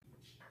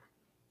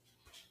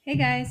Hey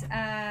guys,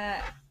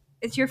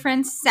 it's your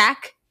friend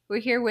Zach. We're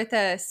here with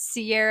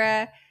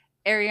Sierra,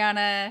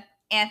 Arianna,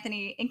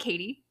 Anthony, and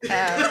Katie. It's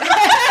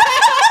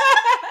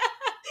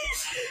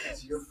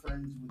your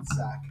friends with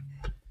Zach.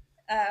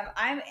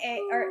 I'm A,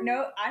 or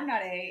no, I'm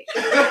not A.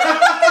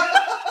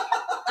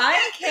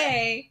 I'm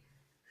K.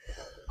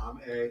 I'm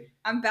A.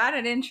 I'm bad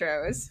at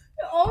intros.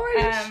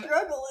 Already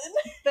struggling.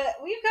 But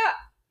we've got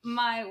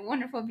my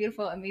wonderful,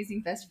 beautiful,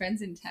 amazing best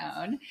friends in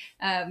town,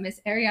 Miss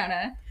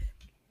Arianna.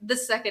 The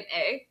second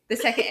A. The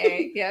second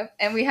A, yep.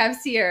 And we have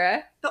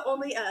Sierra. The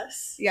only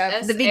S.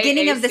 Yep, the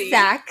beginning of the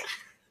sack.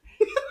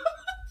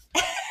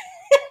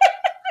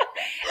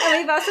 And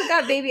we've also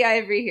got baby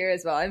Ivory here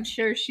as well. I'm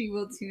sure she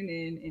will tune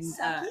in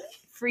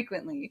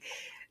frequently.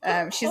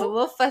 She's a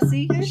little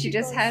fussy. She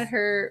just had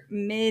her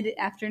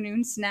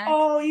mid-afternoon snack.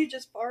 Oh, you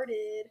just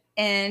farted.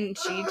 And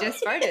she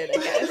just farted, I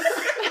guess.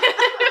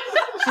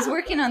 She's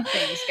working on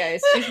things,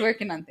 guys. She's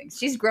working on things.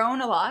 She's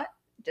grown a lot.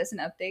 Just an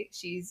update.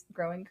 She's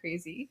growing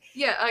crazy.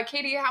 Yeah,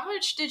 Katie, how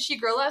much did she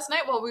grow last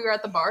night while we were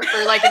at the bar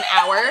for like an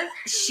hour?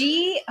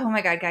 Oh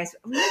my God, guys.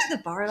 We went to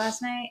the bar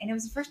last night, and it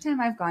was the first time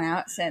I've gone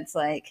out since,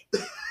 like,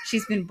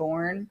 she's been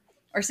born.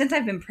 Or since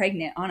I've been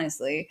pregnant,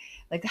 honestly.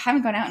 Like, I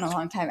haven't gone out in a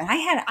long time. And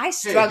I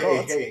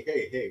struggled.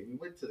 Hey. We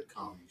went to the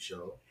comedy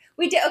show.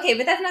 We did. Okay,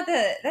 but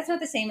that's not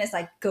the same as,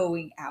 like,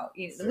 going out.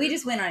 We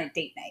just went on a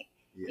date night.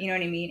 Yeah. You know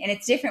what I mean? And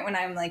it's different when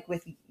I'm like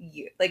with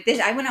you. Like this,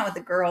 I went out with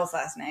the girls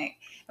last night.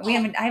 And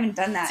I haven't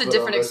done that. It's a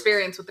different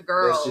experience with the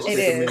girls. Let's just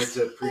take a minute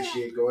to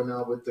appreciate going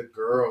out with the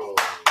girls.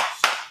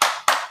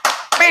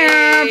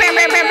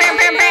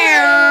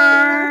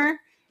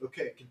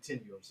 Okay,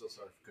 continue. I'm so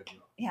sorry for cutting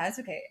you off. Yeah, it's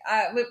okay.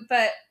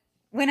 But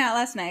went out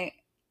last night.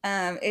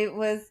 It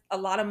was a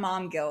lot of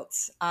mom guilt.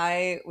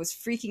 I was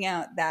freaking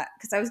out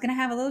because I was gonna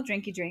have a little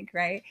drinky drink,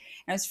 right?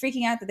 And I was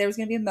freaking out that there was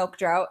gonna be a milk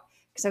drought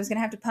because I was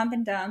gonna have to pump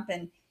and dump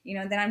and.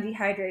 Then I'm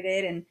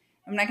dehydrated and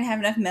I'm not going to have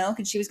enough milk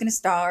and she was going to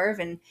starve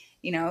and,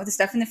 the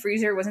stuff in the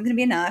freezer wasn't going to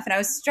be enough. And I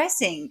was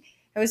stressing.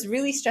 I was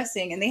really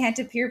stressing and they had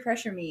to peer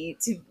pressure me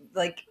to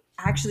like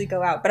actually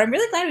go out. But I'm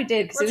really glad we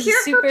did because it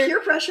was super peer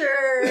pressure.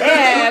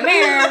 Yeah.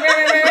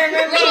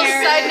 Little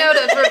side note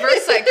of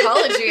reverse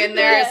psychology in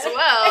there as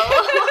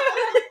well.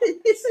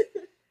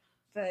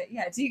 But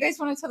yeah, do you guys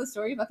want to tell the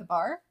story about the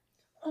bar?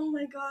 Oh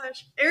my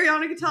gosh.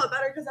 Arianna could tell it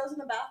better because I was in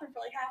the bathroom for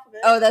like half of it.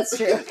 Oh, that's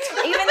true.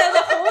 Even though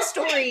the whole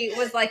story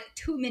was like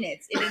 2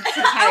 minutes in its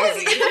entirety. I was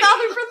in the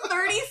bathroom for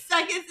 30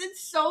 seconds and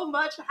so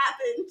much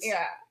happened.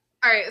 Yeah.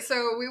 All right,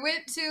 so we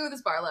went to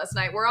this bar last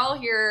night. We're all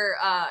here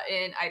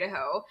in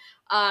Idaho.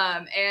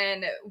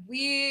 And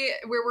where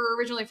we're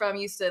originally from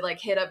used to like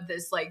hit up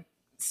this like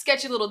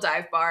sketchy little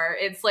dive bar.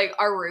 It's like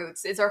our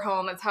roots. It's our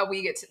home. That's how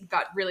we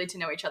got really to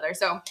know each other.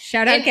 So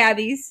shout out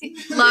Gabby's.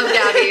 Love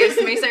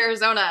Gabby's. Mesa,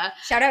 Arizona.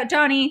 Shout out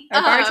Johnny,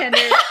 our bartender.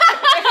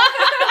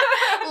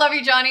 Love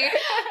you, Johnny.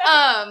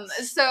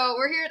 So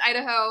we're here in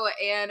Idaho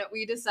and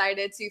we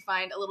decided to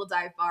find a little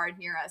dive bar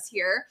near us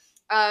here.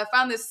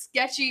 Found this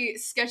sketchy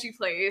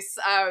place.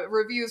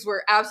 Reviews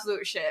were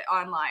absolute shit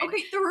online.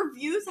 Okay, the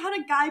reviews had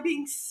a guy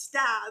being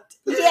stabbed.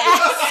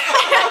 Yes.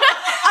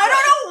 I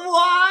don't know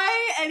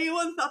why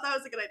anyone thought that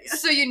was a good idea.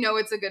 So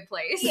it's a good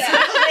place. Yeah.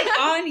 Like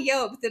on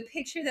Yelp, the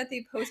picture that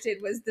they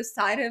posted was the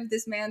side of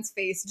this man's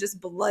face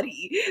just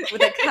bloody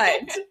with a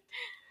cut.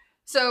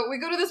 So we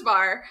go to this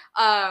bar.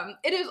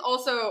 It is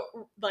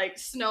also like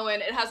snowing.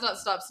 It has not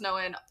stopped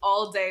snowing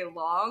all day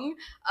long.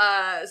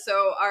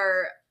 So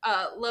our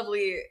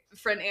lovely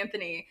friend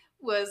Anthony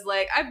was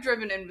like, I've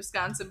driven in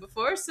Wisconsin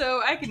before,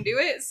 so I can do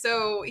it.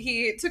 So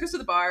he took us to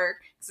the bar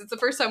because it's the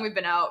first time we've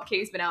been out.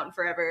 Katie's been out in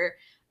forever.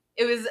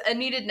 It was a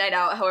needed night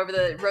out. However,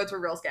 the roads were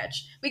real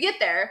sketch. We get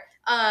there.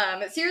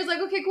 Sierra's like,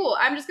 okay, cool.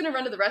 I'm just going to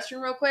run to the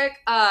restroom real quick.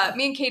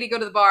 Me and Katie go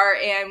to the bar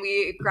and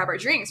we grab our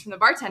drinks from the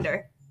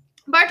bartender.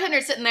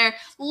 Bartender's sitting there,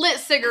 lit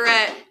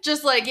cigarette,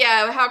 just like,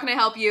 yeah, how can I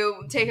help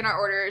you? Taking our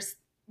orders,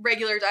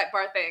 regular dive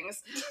bar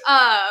things.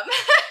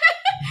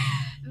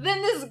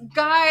 Then this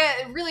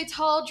guy, really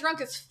tall,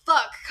 drunk as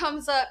fuck,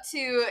 comes up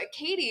to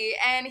Katie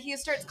and he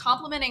starts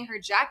complimenting her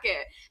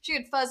jacket. She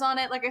had fuzz on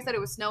it. Like I said,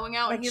 it was snowing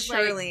out. Like and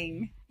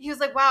shearling. He was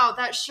like, wow,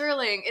 that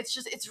shearling.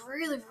 It's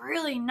really,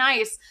 really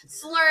nice.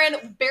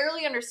 Slurring,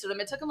 barely understood him.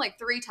 It took him like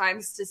 3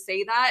 times to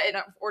say that in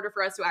order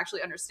for us to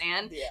actually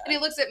understand. Yeah. And he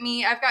looks at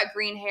me. I've got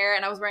green hair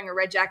and I was wearing a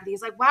red jacket.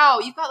 He's like, wow,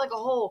 you've got like a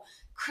whole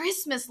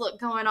Christmas look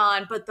going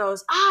on, but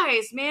those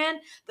eyes, man,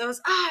 those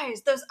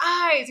eyes.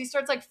 He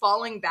starts like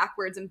falling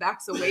backwards and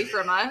backs away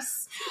from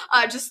us,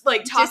 just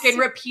like talking,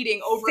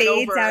 repeating over and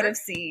over. Fades out of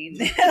scene.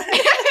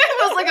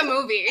 It was like a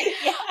movie.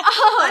 Yeah.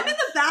 I'm in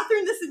the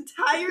bathroom this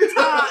entire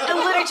time. And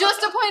literally,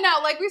 just to point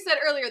out, like we said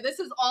earlier, this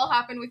has all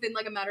happened within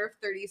like a matter of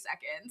 30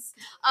 seconds.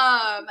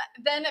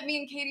 Then me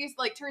and Katie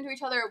like turn to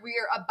each other. We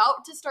are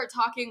about to start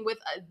talking with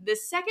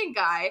this second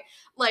guy.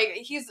 Like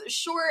he's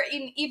short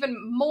and even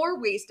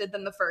more wasted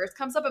than the first.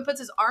 Comes up and puts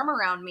his arm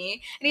around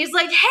me, and he's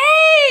like,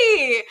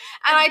 "Hey!"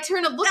 And I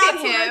turn to look at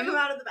him. When I come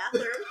out of the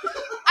bathroom.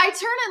 I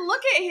turn and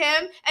look at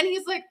him, and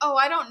he's like, "Oh,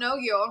 I don't know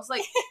you." I was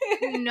like,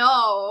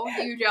 "No,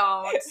 you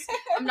don't.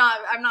 I'm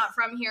not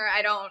from here.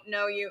 I don't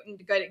know you.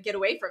 Get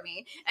away from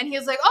me." And he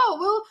was like, "Oh,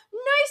 well,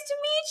 nice to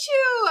meet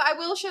you." I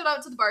will shout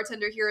out to the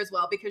bartender here as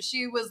well, because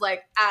she was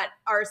like at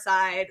our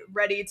side,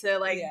 ready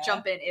to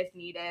jump in if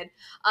needed.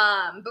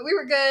 But we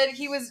were good.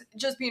 He was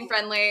just being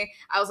friendly.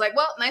 I was like,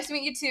 "Well, nice to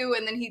meet you too."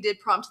 And then he did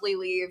promptly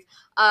leave.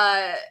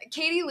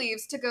 Katie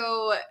leaves to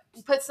go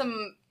put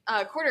some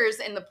quarters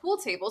in the pool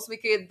table so we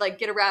could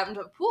get a round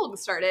of pool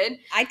started.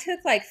 I took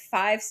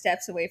 5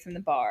 steps away from the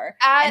bar,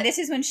 and this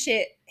is when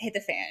shit hit the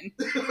fan.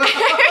 This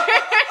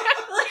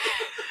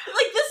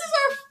is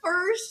our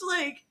first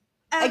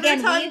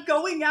time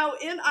going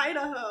out in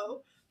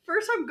Idaho.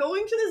 First time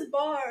going to this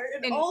bar,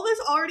 and all this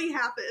already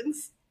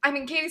happens. I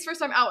mean, Katie's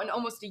first time out in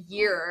almost a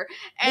year.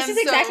 And this is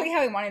exactly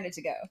how we wanted it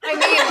to go. I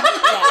mean,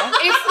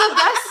 it's the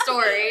best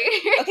story.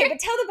 Okay, but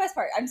tell the best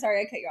part. I'm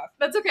sorry I cut you off.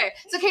 That's okay.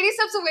 So Katie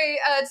steps away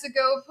to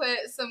go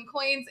put some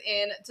coins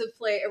in to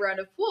play a round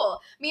of pool.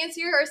 Me and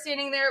Sierra are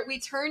standing there. We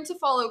turn to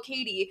follow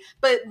Katie,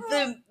 but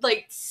the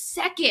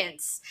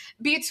seconds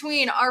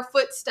between our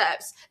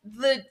footsteps,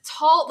 the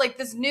tall,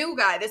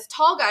 this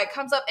tall guy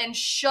comes up and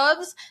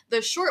shoves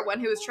the short one,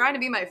 who was trying to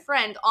be my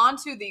friend,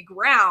 onto the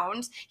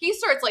ground. He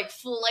starts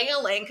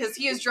flailing because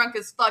he is drunk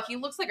as fuck. He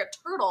looks like a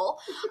turtle.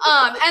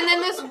 And then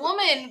this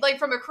woman,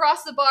 from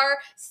across the bar,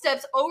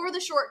 steps over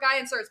the short guy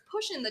and starts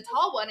pushing the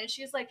tall one. And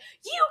she's like,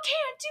 "You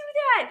can't do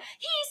that.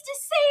 He's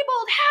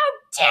disabled. How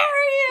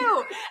dare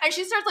you?" And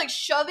she starts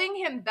shoving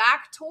him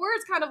back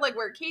towards kind of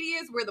where Katie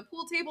is, where the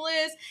pool table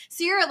is.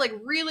 Sierra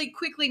really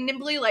quickly,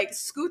 nimbly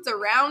scoots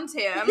around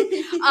him.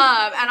 And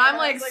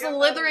I'm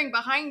slithering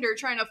behind her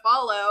trying to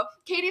follow.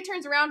 Katie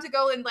turns around to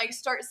go and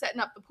start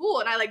setting up the pool.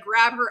 And I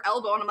grab her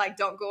elbow and I'm like,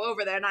 "Don't go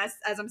over there." And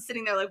as I'm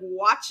sitting there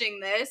watching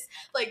this,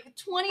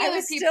 20 I other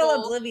was people.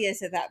 still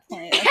oblivious at that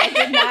point. I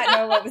did not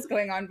know what was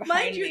going on behind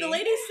Mind you, me. the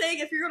lady's saying,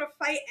 "If you're gonna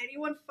fight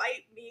anyone,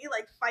 fight me."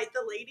 Fight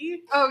the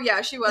lady. Oh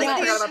yeah, she was. I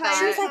forgot about that.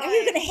 She was like, "Are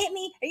you gonna hit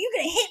me? Are you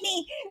gonna hit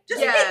me?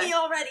 Just hit me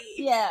already."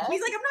 Yeah.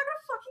 He's like, "I'm not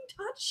gonna fucking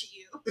touch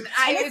you."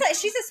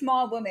 She's a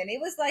small woman. It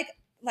was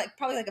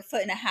probably a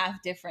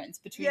 1.5 difference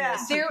between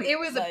those two it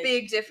was a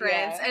big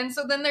difference. And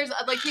so then there's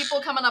people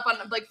coming up on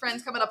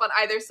friends coming up on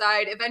either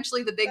side.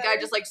 Eventually the big guy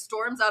just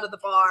storms out of the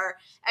bar.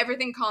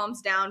 Everything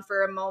calms down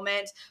for a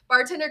moment.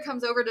 Bartender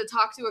comes over to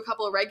talk to a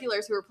couple of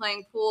regulars who were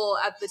playing pool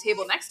at the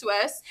table next to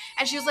us,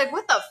 and she was like,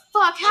 "What the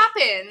fuck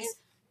happens?"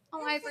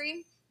 Oh,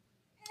 Ivory.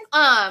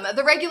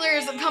 The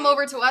regulars come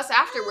over to us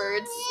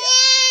afterwards.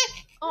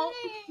 Oh.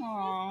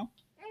 Aww.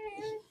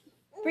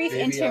 Brief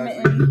Baby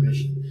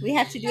intermission. We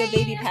have to do a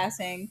baby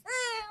passing.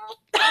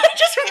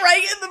 Just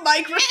right in the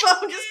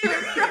microphone.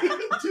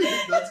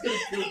 Dude, that's gonna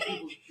kill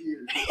people's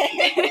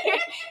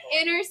ears.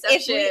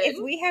 Interception. If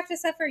we have to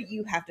suffer,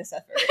 you have to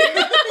suffer.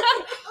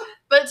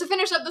 But to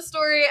finish up the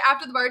story,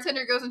 after the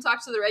bartender goes and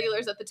talks to the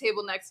regulars at the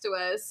table next to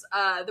us,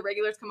 the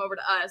regulars come over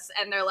to us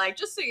and they're like,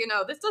 "Just so you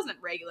know, this doesn't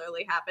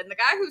regularly happen. The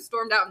guy who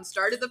stormed out and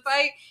started the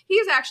fight,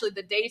 he's actually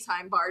the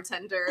daytime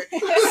bartender."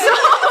 Dude,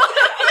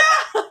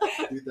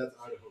 that's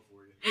Idaho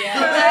for you. Yeah,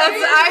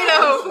 that's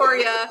Idaho for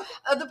you.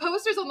 The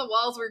posters on the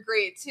walls were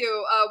great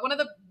too. One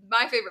of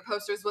my favorite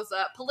posters was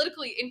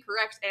 "Politically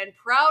Incorrect and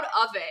Proud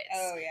of It."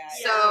 Oh yeah.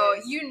 So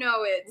you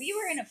know it. We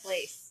were in a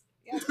place.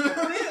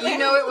 You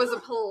know it was a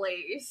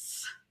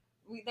place.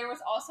 There was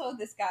also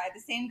this guy, the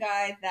same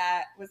guy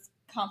that was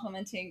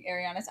complimenting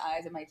Arianna's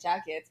eyes and my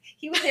jackets.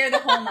 He was there the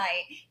whole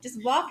night,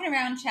 just walking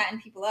around chatting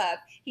people up.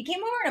 He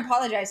came over and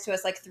apologized to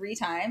us 3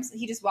 times.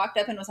 He just walked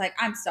up and was like,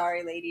 "I'm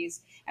sorry,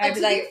 ladies." And I'd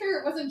be like, fair,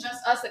 it wasn't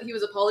just us that he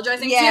was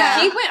apologizing Yeah.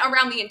 to. He went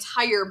around the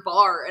entire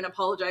bar and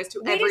apologized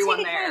to everyone we just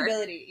take there.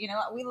 accountability. You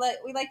know, we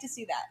like to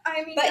see that.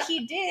 I mean, But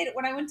he did,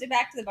 when I went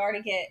back to the bar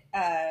to get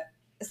a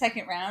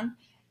second round,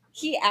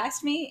 he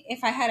asked me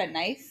if I had a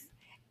knife,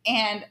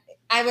 and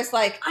I was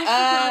like, I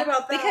forgot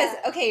about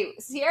that.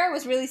 because, Sierra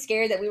was really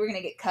scared that we were going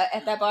to get cut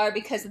at that bar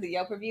because of the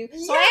Yelp review.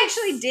 So I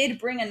actually did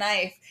bring a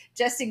knife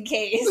just in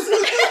case.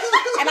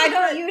 And I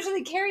don't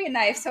usually carry a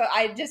knife, so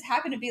I just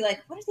happened to be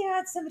like, what are the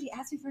odds somebody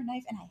asked me for a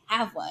knife and I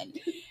have one?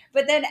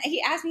 But then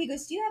he asked me, he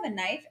goes, "Do you have a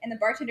knife?" And the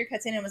bartender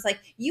cuts in and was like,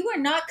 "You are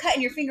not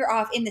cutting your finger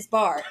off in this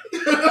bar."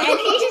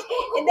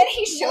 And then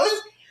he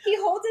shows... He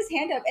holds his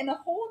hand up, and the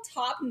whole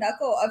top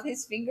knuckle of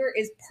his finger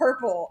is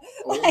purple.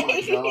 Oh my God.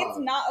 It's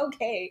not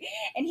okay.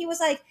 And he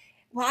was like,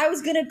 "Well, I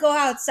was gonna go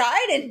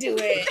outside and do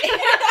it." And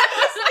I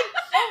was like,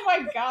 "Oh my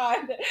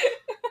God."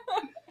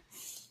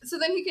 So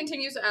then he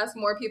continues to ask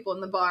more people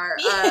in the bar.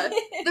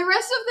 The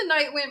rest of the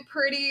night went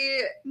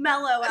pretty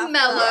mellow.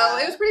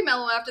 It was pretty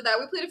mellow after that.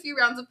 We played a few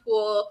rounds of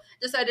pool,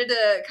 decided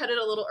to cut it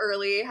a little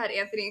early, had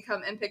Anthony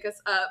come and pick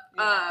us up.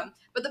 Yeah.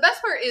 But the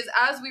best part is,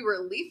 as we were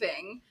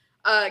leaving,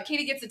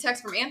 Katie gets a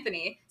text from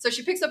Anthony. So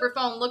she picks up her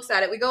phone, looks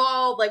at it. We go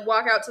all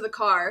walk out to the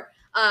car,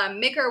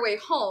 make our way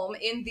home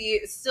in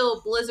the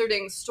still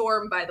blizzarding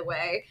storm, by the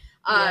way.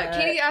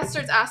 Katie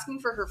starts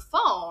asking for her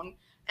phone,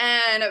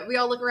 and we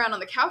all look around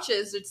on the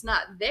couches. It's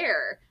not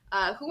there.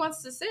 Who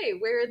wants to say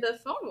where the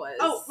phone was?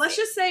 Oh, let's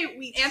just say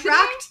we Anthony?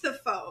 tracked the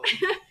phone.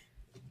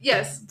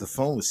 Yes. The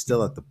phone was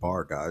still at the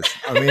bar, guys.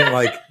 I mean,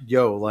 like,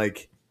 yo,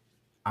 like,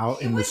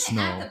 out in the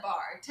snow. At the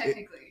bar,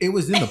 technically. It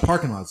was in the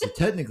parking lot, so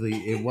technically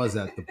it was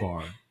at the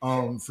bar.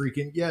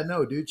 Freaking yeah,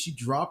 no, dude. She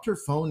dropped her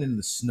phone in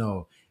the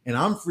snow, and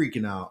I'm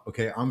freaking out.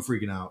 Okay, I'm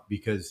freaking out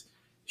because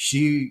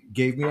she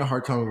gave me a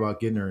hard time about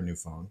getting her a new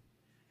phone,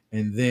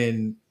 and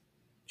then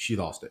she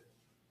lost it.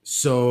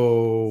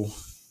 So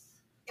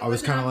I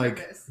was kind of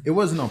like, it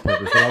wasn't on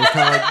purpose, but I was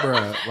kind of like,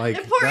 bruh, like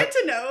Important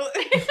to note.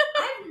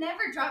 I've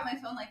never dropped my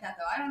phone like that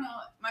though. I don't know.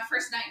 My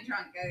first night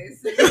drunk,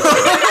 guys. In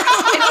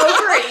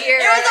over a year.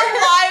 It was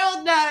a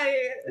wild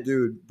night.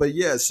 Dude, but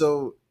yeah,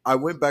 so I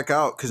went back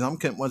out because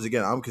once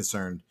again, I'm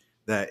concerned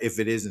that if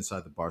it is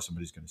inside the bar,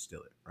 somebody's going to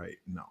steal it, right?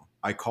 No.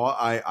 I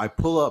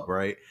pull up,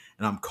 right?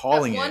 And I'm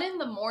calling At 1 it. in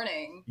the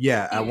morning.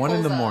 Yeah, at 1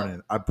 in the pulls up.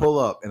 morning. I pull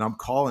up and I'm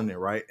calling it,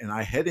 right? And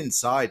I head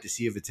inside to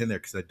see if it's in there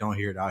because I don't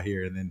hear it out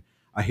here. And then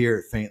I hear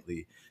it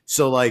faintly.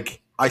 So,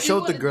 like, I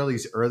showed the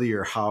girlies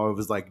earlier how it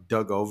was, like,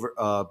 bent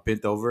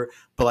over.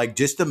 But, like,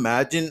 just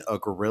imagine a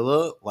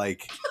gorilla,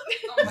 like,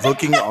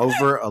 looking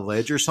over a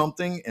ledge or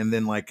something. And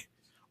then, like,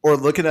 or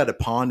looking at a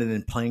pond and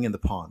then playing in the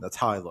pond. That's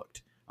how I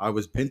looked. I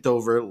was bent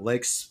over,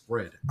 legs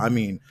spread. I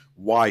mean,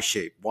 Y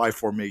shape, Y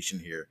formation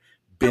here.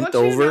 Bent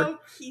over.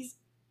 He's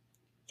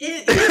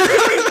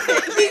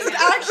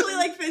actually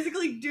like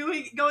physically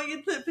going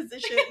into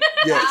position.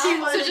 Yes. He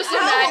was So just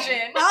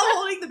imagine. while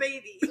holding the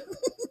baby.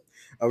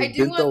 I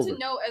do want over. to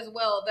note as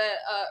well that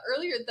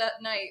earlier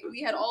that night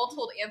we had all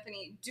told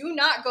Anthony, do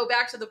not go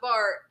back to the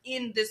bar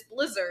in this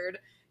blizzard.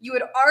 You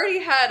had already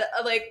had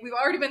we've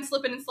already been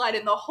slipping and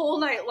sliding the whole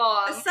night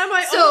long. A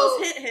semi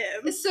almost hit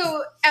him.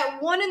 So at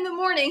 1 in the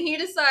morning, he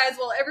decides,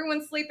 while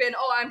everyone's sleeping,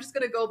 I'm just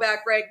gonna go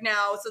back right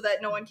now so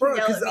that no one can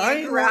yell at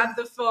me and grab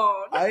the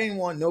phone. I didn't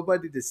want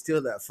nobody to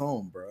steal that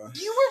phone, bro.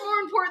 You were more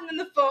important than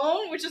the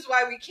phone, which is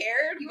why we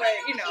cared. He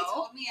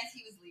told me as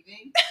he was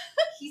leaving.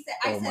 He said,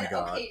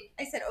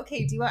 I said,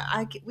 okay, do you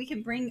want,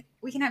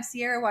 we can have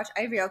Sierra watch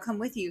Ivory. I'll come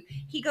with you.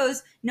 He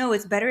goes, no,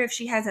 it's better if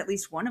she has at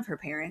least one of her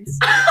parents.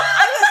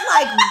 I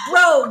was like,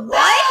 bro,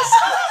 what?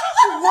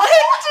 What?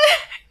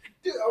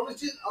 Dude,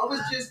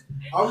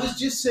 I was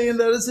just saying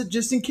that as a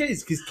just in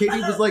case, because Katie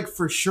was like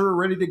for sure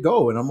ready to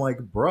go, and I'm like,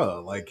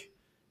 bruh, like,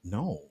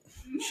 no,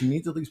 she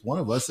needs at least one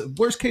of us.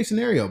 Worst case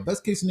scenario,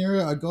 best case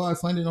scenario, I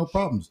find it no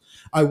problems.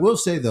 I will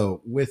say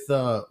though, with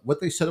what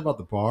they said about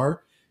the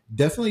bar,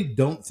 definitely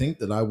don't think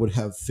that I would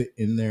have fit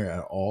in there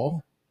at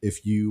all.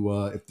 If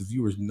the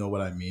viewers know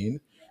what I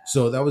mean,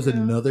 so that was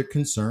another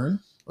concern.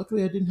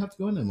 Luckily, I didn't have to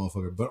go in that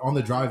motherfucker. But on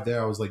the drive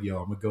there, I was like, yo,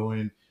 I'm gonna go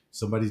in.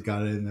 Somebody's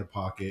got it in their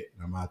pocket,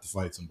 and I'm gonna have to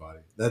fight somebody.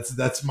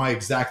 That's my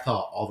exact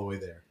thought all the way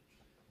there.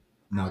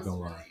 Not gonna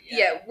lie.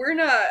 Yeah, we're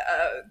not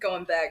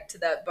going back to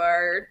that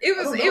bar. It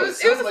was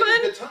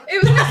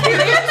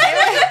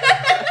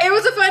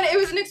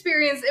an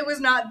experience. It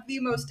was not the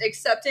most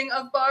accepting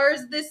of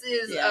bars. This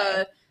is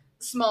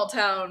small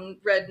town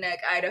redneck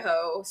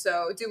Idaho,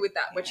 so do with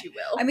that what you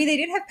will. I mean, they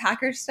did have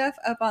Packers stuff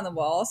up on the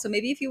wall, so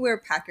maybe if you wear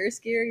Packers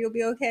gear, you'll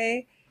be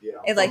okay. Yeah,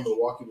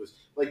 Milwaukee was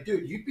like,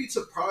 dude, you'd be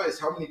surprised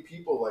how many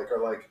people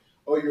are like,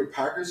 oh, you're a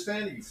Packers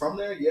fan? Are you from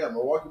there? Yeah,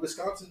 Milwaukee,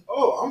 Wisconsin.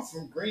 Oh, I'm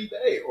from Green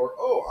Bay, or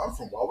oh, I'm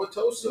from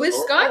Wauwatosa.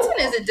 Wisconsin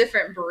is a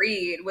different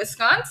breed.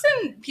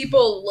 Wisconsin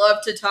people love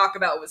to talk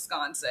about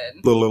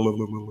Wisconsin.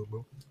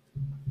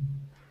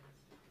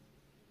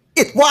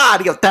 It's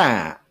Wario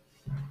time.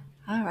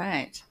 All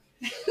right.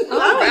 All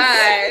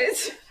right.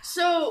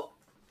 So,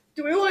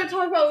 do we want to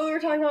talk about what we were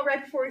talking about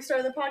right before we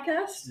started the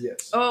podcast?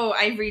 Yes. Oh,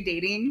 Ivory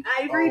dating.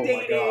 Ivory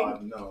dating. Oh my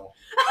God, no.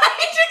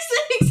 I just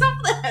saying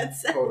something that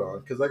said. Hold on,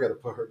 because I got to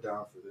put her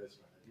down for this,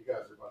 man. You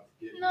guys are about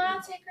to get No, I'll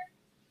take her.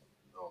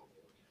 Oh,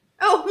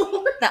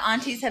 Oh, The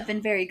aunties have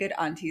been very good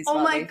aunties. Oh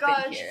while my they've been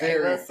gosh. here.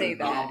 very I will say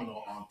that.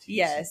 phenomenal aunties.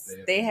 Yes,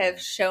 they have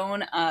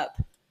shown up.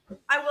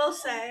 I will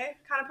say,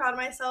 kind of proud of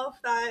myself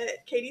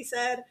that Katie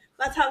said,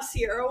 let's have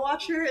Sierra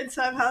watch her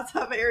instead of let's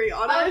have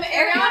Arianna.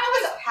 Arianna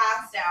was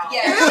passed out.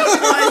 Yeah.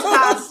 Arianna was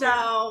passed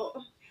out.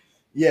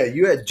 Yeah,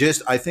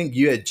 I think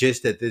you had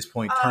just at this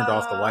point turned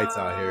off the lights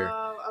out here.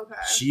 Okay.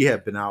 She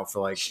had been out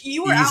for like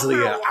You were out easily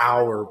for a an while.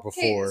 hour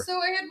Okay, before. so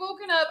I had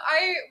woken up.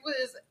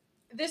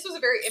 This was a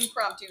very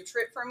impromptu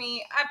trip for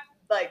me.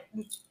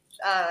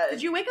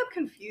 Did you wake up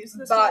confused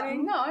this Bought,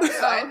 morning? no, I'm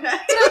fine. Okay.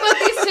 I bought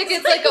these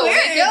tickets like a Where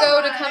week am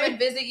ago to I? come and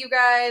visit you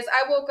guys.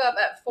 I woke up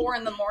at 4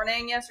 in the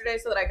morning yesterday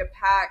so that I could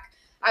pack.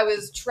 I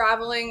was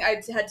traveling.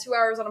 I had 2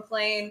 hours on a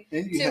plane,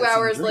 And you 2 had some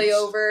hours drinks.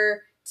 layover,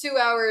 2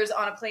 hours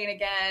on a plane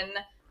again.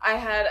 I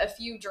had a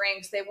few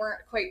drinks. They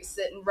weren't quite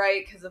sitting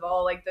right because of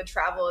all like the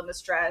travel and the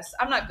stress.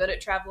 I'm not good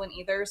at traveling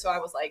either, so I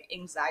was like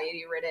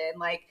anxiety ridden.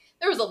 Like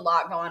there was a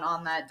lot going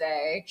on that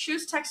day. She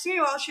was texting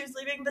me while she was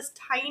leaving this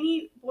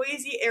tiny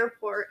Boise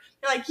airport.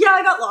 You're like, yeah,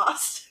 I got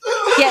lost.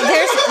 Yeah,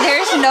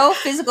 there's no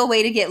physical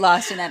way to get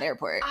lost in that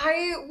airport.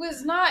 I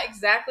was not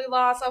exactly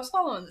lost. I was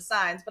following the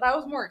signs, but I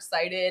was more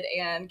excited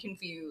and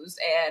confused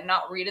and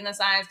not reading the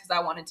signs because I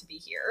wanted to be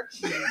here.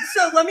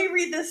 So let me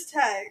read this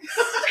text.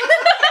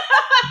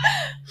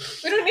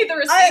 We don't need the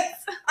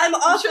receipts. I'm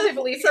off. sure they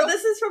believe So you.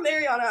 this is from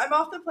Arianna. I'm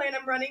off the plane.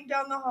 I'm running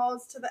down the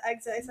halls to the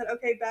exit. I said,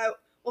 okay, bet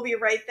we'll be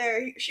right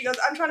there. She goes,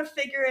 I'm trying to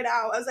figure it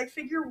out. I was like,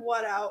 figure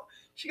what out?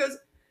 She goes,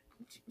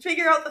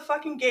 figure out the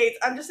fucking gates.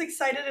 I'm just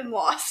excited and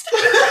lost.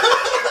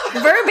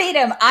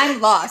 Verbatim, I'm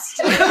lost.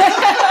 I'm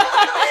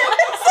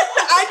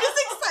just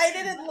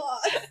excited and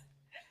lost.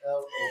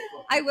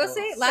 I will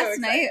say, last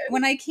night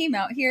when I came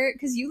out here,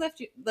 because you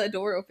left the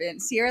door open,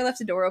 Sierra left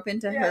the door open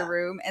to her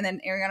room, and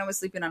then Arianna was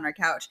sleeping on our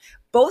couch.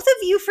 Both of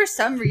you, for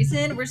some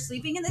reason, were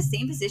sleeping in the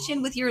same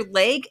position with your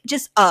leg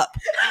just up.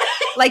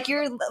 Like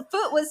your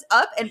foot was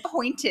up and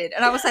pointed.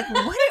 And I was like,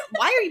 what?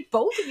 Why are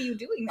both of you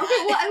doing that?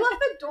 Okay, well, I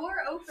left the door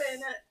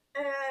open,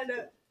 and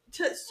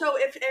so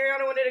if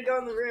Arianna wanted to go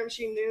in the room,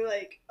 she knew,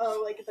 like,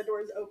 oh, like, if the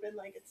door's open,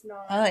 like, it's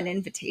not. Oh, an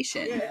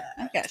invitation. Yeah.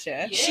 I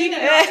gotcha. She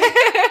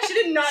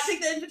did not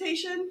take the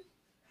invitation.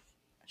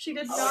 She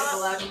did Always not.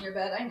 allowed in your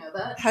bed. I know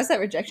that. How's that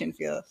rejection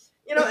feel?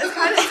 You know, it's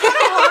kind of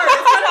hard.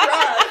 It's kind of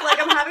rough. Like,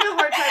 I'm having a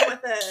hard time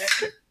with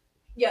it.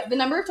 Yeah, the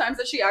number of times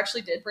that she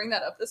actually did bring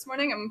that up this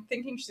morning, I'm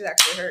thinking she's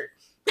actually hurt.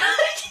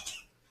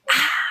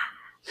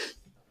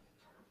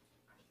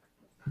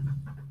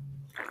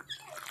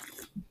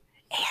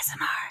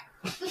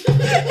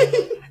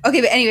 ASMR.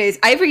 Okay, but anyways,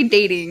 Ivory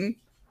dating.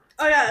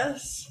 Oh,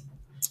 yes.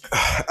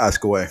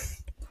 Ask away.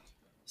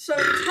 So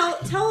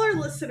tell our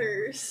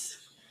listeners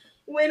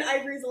when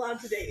Ivory's allowed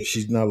to date.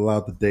 She's not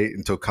allowed to date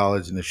until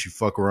college, and if she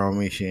fuck around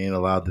me, she ain't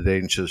allowed to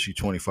date until she's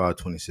 25,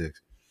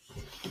 26.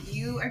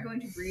 You are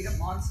going to breed a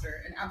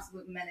monster, an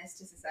absolute menace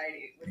to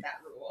society with that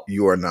rule.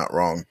 You are not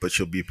wrong, but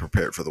you'll be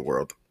prepared for the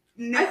world.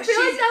 No, I feel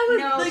like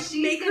that would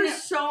she's make her gonna-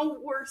 so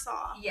worse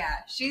off. Yeah,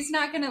 she's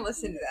not going to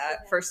listen to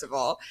that, first of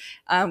all.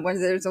 When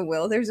there's a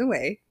will, there's a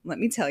way, let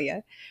me tell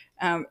you.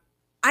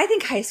 I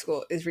think high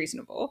school is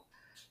reasonable.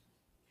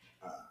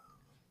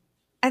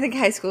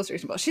 She's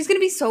going to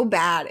be so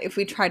bad if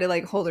we try to,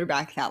 like, hold her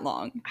back that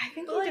long. I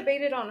think we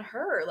debated on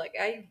her. Like,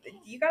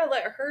 you gotta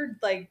let her,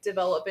 like,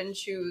 develop and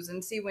choose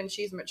and see when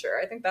she's mature.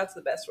 I think that's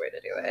the best way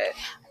to do it.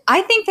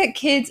 I think that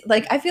kids,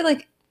 like, I feel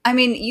like, I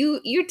mean,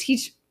 you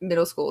teach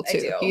middle school, I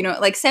too. do. You know,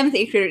 like, 7th,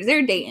 8th graders,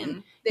 they're dating.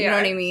 Mhm. You know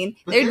what I mean?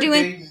 But They're their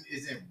doing, dating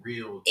isn't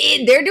real.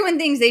 they're doing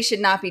things they should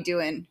not be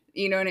doing.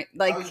 You know what I mean? I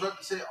Like, was about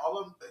to say all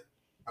of them.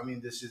 I mean,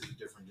 this is a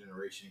different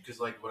generation because,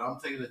 like, what I'm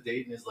thinking of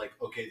dating is like,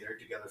 okay, they're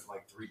together for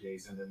like 3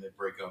 days and then they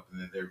break up and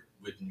then they're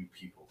with new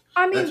people.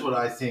 I mean, That's what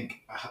I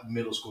think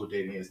middle school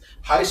dating is.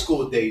 High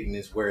school dating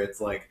is where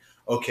it's like,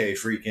 okay,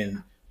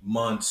 freaking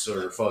months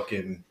or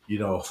fucking, you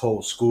know,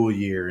 whole school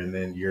year, and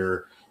then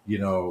you're, you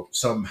know,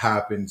 something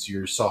happens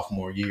your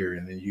sophomore year,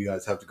 and then you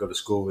guys have to go to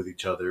school with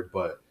each other,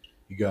 but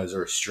you guys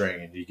are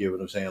estranged. You get what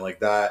I'm saying? Like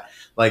that.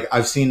 Like,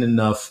 I've seen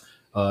enough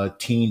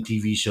teen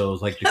TV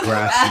shows like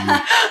Degrassi.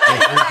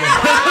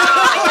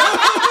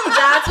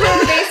 that's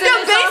what basically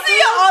You're basing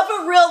it off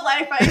of real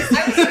life. I was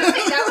going to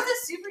say, that was a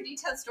super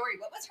detailed story.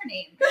 What was her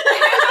name?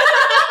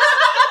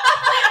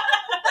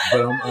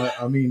 But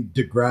I mean,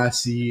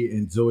 Degrassi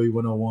and Zoe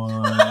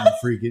 101,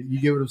 freaking, you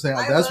get what I'm saying?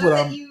 That's love what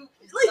that I'm. you,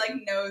 like,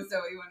 know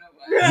Zoe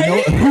 101. You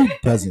know who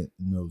doesn't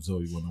know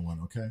Zoe 101?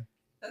 Okay.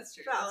 That's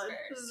true. Valid. That's fair.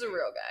 This is a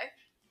real guy.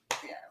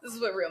 Yeah. This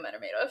is what real men are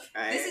made of.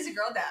 This is a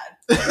girl dad.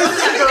 Girl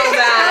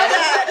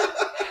dad.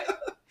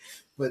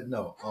 But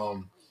no,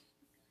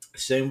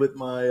 same with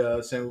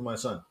my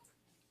son.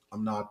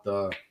 I'm not.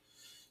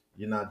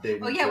 You're not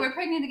dating. Oh, yeah, we're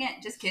pregnant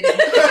again. Just kidding.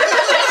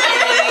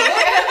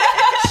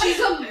 She's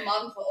a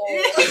month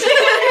old.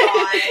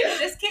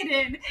 Just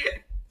kidding.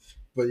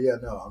 But yeah,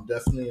 no, I'm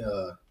definitely.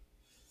 I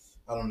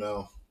don't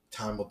know.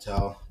 Time will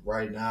tell.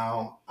 Right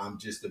now, I'm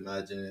just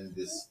imagining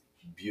this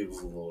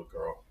beautiful little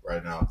girl.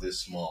 Right now, this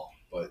small,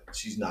 but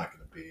she's not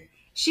going to be.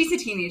 She's a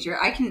teenager.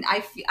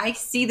 I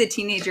see the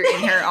teenager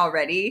in her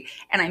already,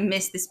 and I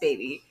miss this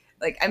baby.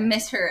 Like, I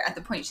miss her at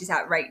the point she's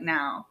at right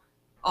now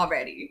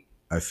already.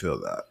 I feel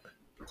that.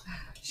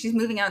 She's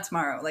moving out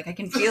tomorrow. Like, I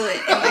can feel it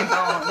in my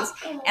bones,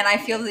 and I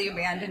feel the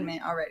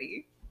abandonment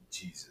already.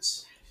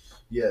 Jesus.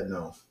 Yeah,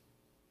 no.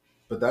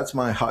 But that's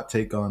my hot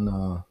take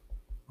on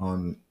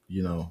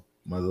you know,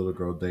 my little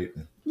girl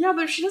dating. Yeah,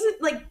 but if she doesn't,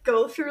 like,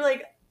 go through,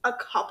 like, a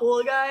couple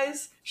of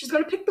guys, she's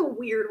going to pick the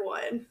weird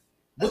one.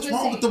 What's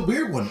wrong with the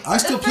weird one? I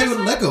still play with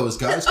Legos,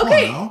 guys. Come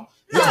Okay. on now.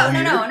 No, It's no,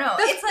 weird. no, no.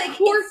 That's It's like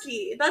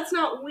quirky. That's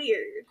not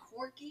weird.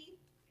 quirky.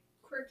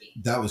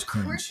 That was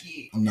cringe.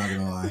 Quirky. I'm not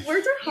gonna lie.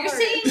 Words are hard. You're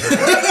saying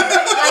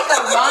like a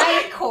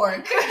wine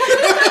cork.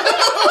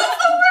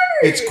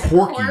 It's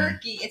quirky.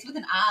 Quirky. It's with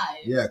an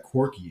I. Yeah,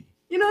 quirky.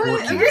 You know what?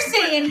 Quirky. You're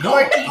saying No,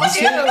 quirky I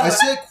too.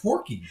 said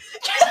quirky.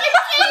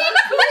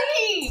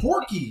 Quirky.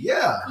 Quirky,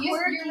 yeah. Your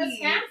Quirky.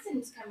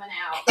 Wisconsin's coming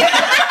out.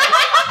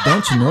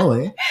 Don't you know,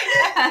 eh?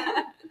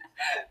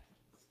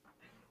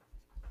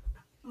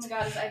 Oh my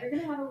god, is Ivy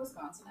gonna have a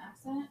Wisconsin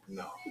accent?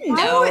 No.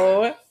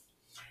 No.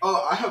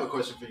 Oh, I have a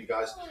question for you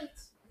guys.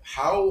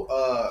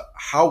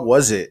 how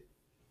was it?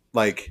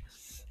 Like,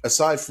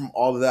 aside from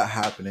all of that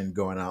happening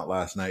going out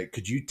last night,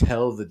 could you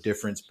tell the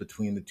difference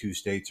between the two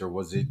states, or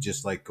was it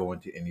just like going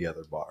to any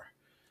other bar?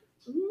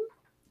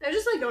 They're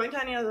just like going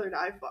to any other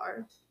dive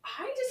bar.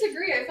 I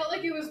disagree. I felt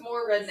like it was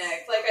more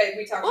redneck. Like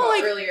we talked Well, about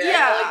like, earlier.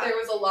 yeah. I felt like there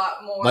was a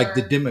lot more. Like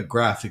the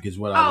demographic is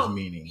what I was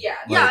meaning. Yeah,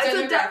 Like,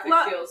 the it's a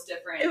demographic feels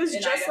different. it was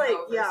in just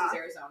Idaho like, versus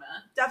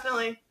Arizona.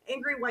 Definitely.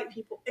 Angry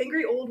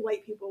old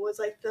white people was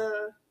like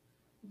the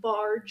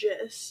bar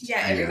gist.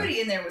 Yeah,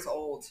 everybody in there was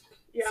old.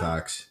 Yeah.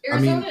 Facts.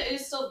 Arizona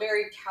is still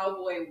very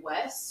cowboy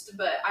west,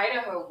 but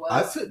Idaho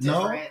was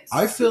different.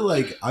 I feel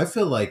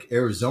like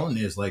Arizona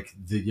is like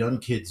the young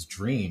kid's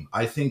dream.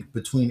 I think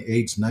between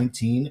age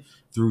 19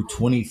 through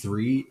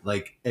 23,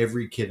 like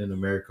every kid in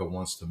America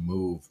wants to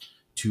move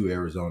to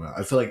Arizona.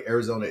 I feel like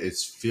Arizona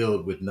is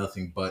filled with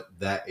nothing but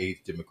that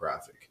age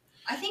demographic.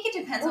 I think it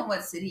depends on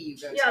what city you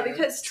go to. Yeah,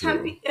 because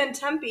Tempe,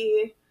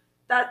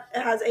 that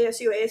has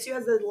ASU. ASU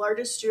has the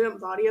largest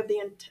student body of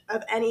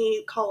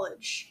any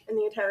college in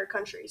the entire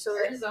country. So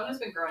Arizona's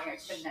been growing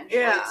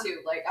exponentially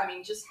too. Like, I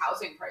mean, just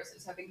housing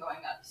prices have been going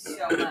up so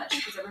much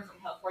because everyone from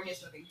California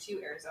is moving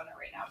to Arizona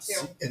right now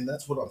too. And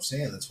that's what I'm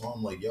saying. That's why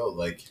I'm like, yo,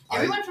 like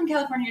everyone from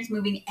California is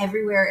moving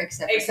everywhere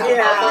except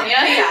California.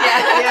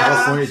 Yeah.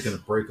 California's gonna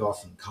break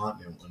off from the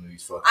continent one of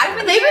these fucking.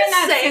 They've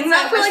been saying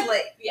that for like.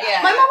 Yeah.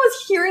 My mom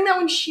was hearing that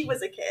when she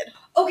was a kid.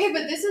 Okay,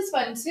 but this is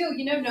fun too.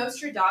 You know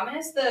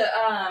Nostradamus,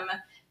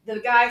 the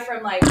guy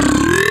from like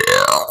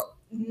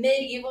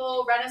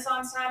medieval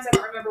Renaissance times. I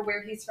don't remember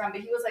where he's from, but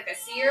he was like a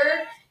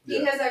seer.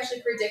 He has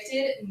actually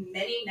predicted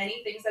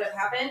many things that have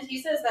happened. He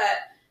says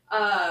that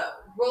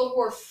World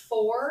War IV,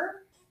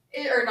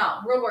 or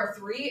not World War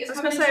III, is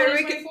coming in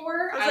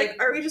 2024. I was like,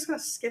 are we just gonna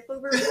skip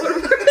over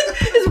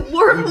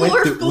World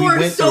War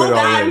IV so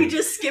bad we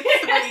just skipped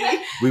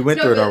 3? We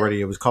went through it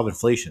already. It was called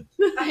inflation.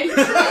 But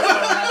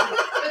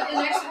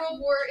the next World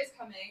War is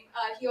coming.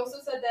 He also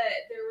said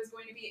that there was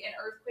going to be an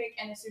earthquake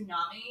and a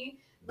tsunami.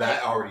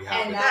 That already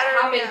happened. And that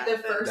happened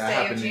the first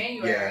day of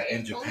January. Yeah,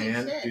 in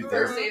Japan. The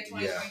first day of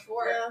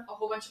 2024. A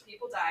whole bunch of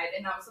people died,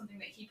 and that was something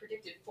that he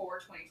predicted for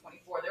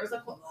 2024. There was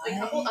a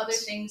couple other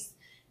things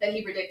that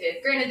he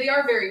predicted. Granted, they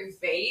are very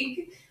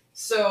vague,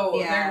 so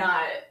they're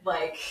not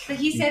like... But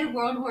he said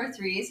World War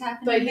III is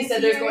happening. But he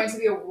said there's going to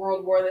be a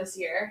world war this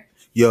year.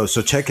 Yo,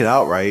 so check it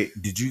out, right?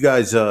 Did you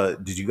guys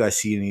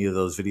see any of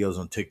those videos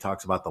on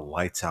TikToks about the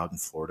lights out in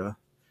Florida?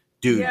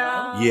 Dude,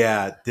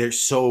 yeah, there's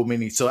so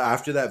many. So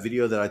after that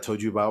video that I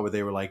told you about where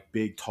they were like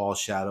big, tall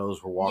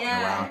shadows were walking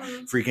around,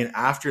 freaking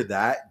after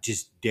that,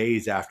 just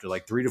days after,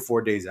 like 3 to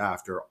 4 days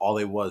after, all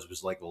it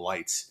was like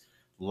lights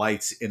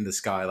in the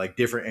sky, like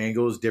different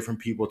angles, different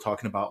people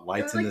talking about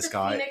lights in the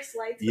sky. Phoenix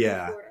lights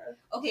yeah. in Florida.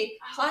 Okay,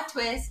 plot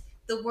twist.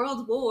 The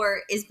world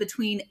war is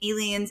between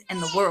aliens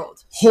and the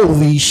world.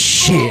 Holy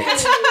shit.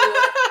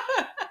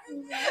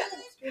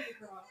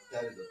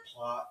 That is a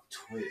plot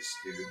twist,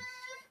 dude.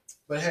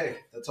 But hey,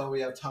 that's all we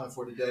have time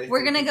for today.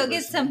 We're going to go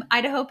get some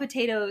Idaho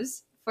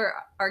potatoes for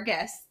our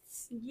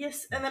guests.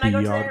 Yes, and then I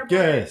go to the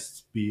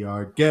airport. Be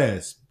our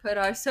guest. Put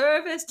our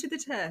service to the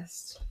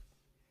test.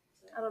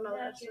 I don't know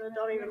that, so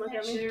don't even look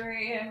at me.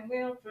 And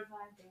we'll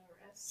provide the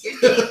rest.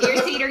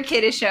 Your theater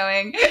kid is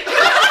showing.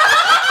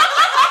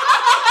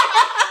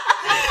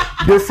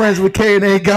 You're friends with K&A guys.